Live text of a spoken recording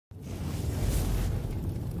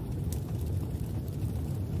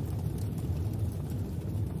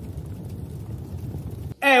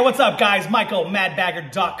Hey, what's up guys? Michael,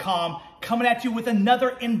 madbagger.com, coming at you with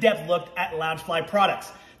another in-depth look at Loungefly products.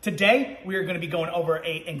 Today, we are gonna be going over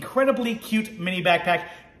an incredibly cute mini backpack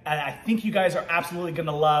and I think you guys are absolutely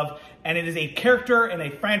gonna love. And it is a character in a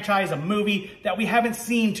franchise, a movie that we haven't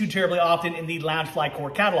seen too terribly often in the Loungefly core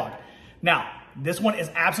catalog. Now, this one is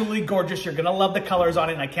absolutely gorgeous. You're gonna love the colors on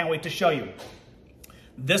it and I can't wait to show you.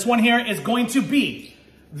 This one here is going to be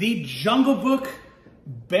the Jungle Book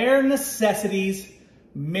Bare Necessities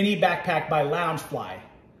mini backpack by Loungefly.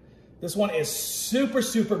 This one is super,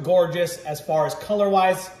 super gorgeous as far as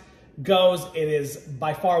color-wise goes. It is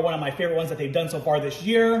by far one of my favorite ones that they've done so far this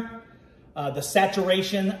year. The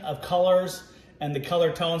saturation of colors and the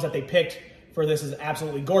color tones that they picked for this is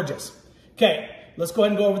absolutely gorgeous. Okay, let's go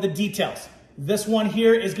ahead and go over the details. This one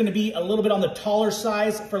here is gonna be a little bit on the taller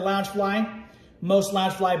size for Loungefly. Most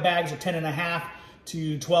Loungefly bags are 10.5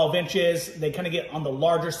 to 12 inches. They kind of get on the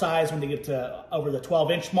larger size when they get to over the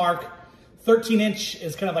 12-inch mark. 13-inch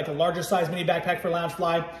is kind of like a larger size mini backpack for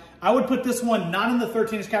Loungefly. I would put this one not in the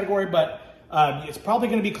 13-inch category, but it's probably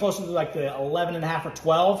going to be closer to like the 11.5 or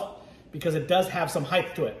 12 because it does have some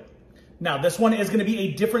height to it. Now, this one is going to be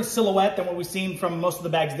a different silhouette than what we've seen from most of the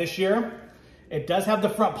bags this year. It does have the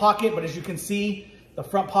front pocket, but as you can see, the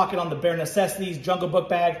front pocket on the Bare Necessities Jungle Book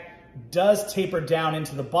bag does taper down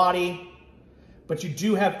into the body. But you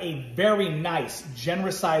do have a very nice,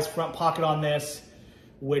 generous sized front pocket on this,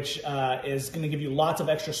 which is going to give you lots of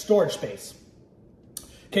extra storage space.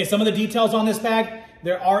 Okay, some of the details on this bag.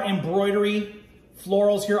 There are embroidery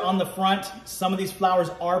florals here on the front. Some of these flowers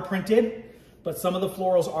are printed, but some of the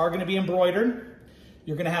florals are going to be embroidered.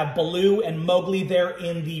 You're going to have Baloo and Mowgli there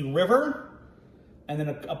in the river. And then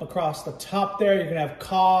up across the top there, you're going to have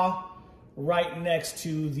Caw right next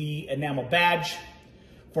to the enamel badge.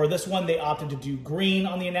 For this one, they opted to do green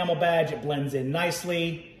on the enamel badge. It blends in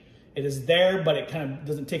nicely. It is there, but it kind of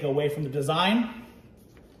doesn't take away from the design.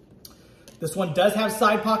 This one does have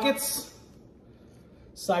side pockets.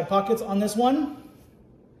 Side pockets on this one.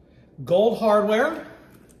 Gold hardware.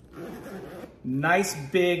 Nice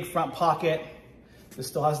big front pocket. This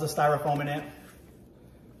still has the styrofoam in it.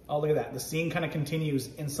 Oh, look at that. The seam kind of continues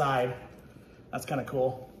inside. That's kind of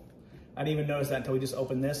cool. I didn't even notice that until we just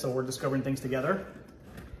opened this, so we're discovering things together.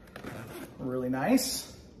 Really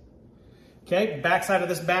nice. Okay, back side of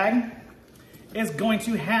this bag is going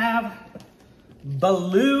to have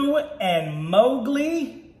Baloo and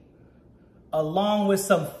Mowgli along with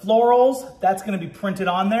some florals. That's going to be printed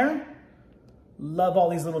on there. Love all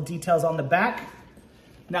these little details on the back.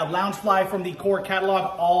 Now, Loungefly from the core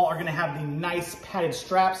catalog, all are going to have the nice padded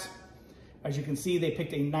straps. As you can see, they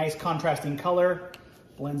picked a nice contrasting color.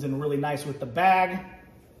 Blends in really nice with the bag.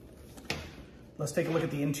 Let's take a look at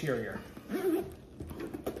the interior.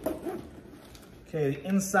 Okay, the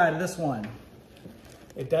inside of this one,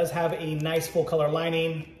 it does have a nice full color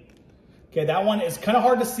lining. Okay, that one is kind of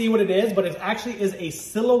hard to see what it is, but it actually is a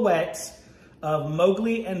silhouette of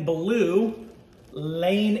Mowgli and Baloo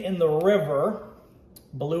laying in the river.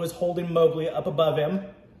 Baloo is holding Mowgli up above him.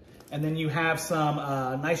 And then you have some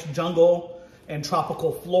nice jungle and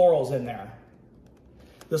tropical florals in there.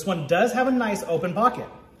 This one does have a nice open pocket.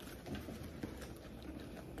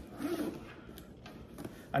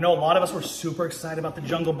 I know a lot of us were super excited about the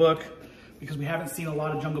Jungle Book because we haven't seen a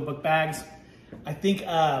lot of Jungle Book bags. I think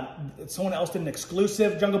someone else did an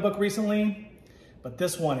exclusive Jungle Book recently, but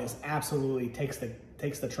this one is absolutely takes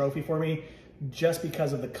the trophy for me just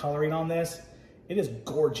because of the coloring on this. It is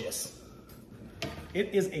gorgeous.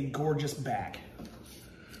 It is a gorgeous bag.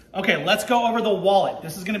 Okay, let's go over the wallet.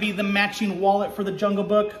 This is gonna be the matching wallet for the Jungle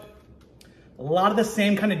Book. A lot of the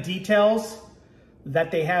same kind of details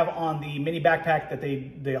that they have on the mini backpack that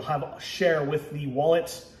they'll have share with the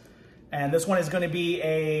wallet. And this one is gonna be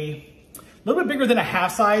a little bit bigger than a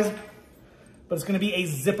half size, but it's gonna be a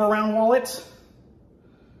zip around wallet.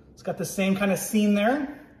 It's got the same kind of scene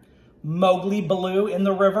there. Mowgli, Baloo in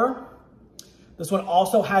the river. This one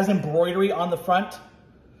also has embroidery on the front.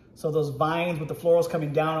 So those vines with the florals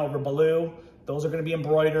coming down over Baloo, those are gonna be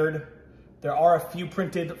embroidered. There are a few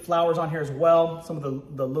printed flowers on here as well. Some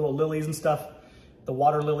of the little lilies and stuff. The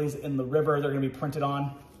water lilies in the river, they're gonna be printed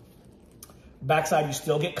on. Backside, you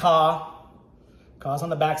still get Caw. Caw's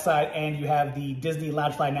on the backside, and you have the Disney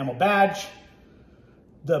Loungefly enamel badge.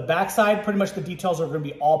 The backside, pretty much the details are gonna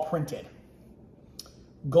be all printed.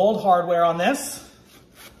 Gold hardware on this.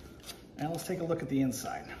 And let's take a look at the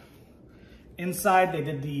inside. Inside, they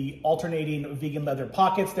did the alternating vegan leather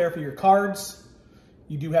pockets there for your cards.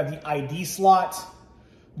 You do have the ID slot.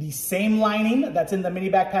 The same lining that's in the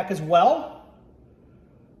mini backpack as well.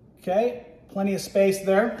 Okay, plenty of space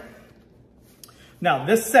there. Now,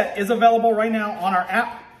 this set is available right now on our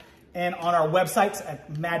app. and on our websites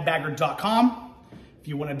at madbagger.com. If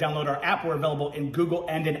you want to download our app, we're available in Google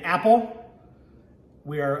and in Apple.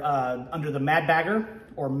 We are under the Mad Bagger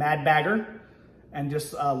or Mad Bagger, and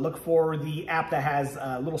just look for the app that has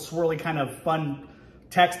a little swirly kind of fun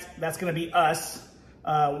text. That's going to be us.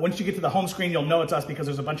 Once you get to the home screen, you'll know it's us because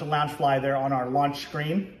there's a bunch of Loungefly there on our launch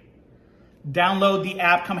screen. Download the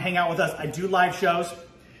app, come hang out with us. I do live shows.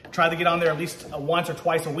 Try to get on there at least once or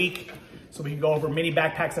twice a week so we can go over mini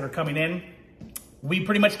backpacks that are coming in. We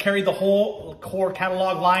pretty much carry the whole core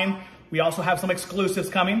catalog line. We also have some exclusives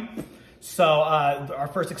coming. So our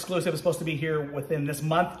first exclusive is supposed to be here within this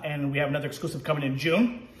month, and we have another exclusive coming in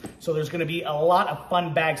June. So there's gonna be a lot of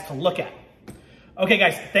fun bags to look at. Okay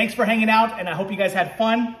guys, thanks for hanging out, and I hope you guys had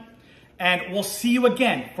fun. And we'll see you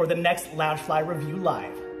again for the next Loungefly Review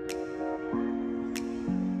Live.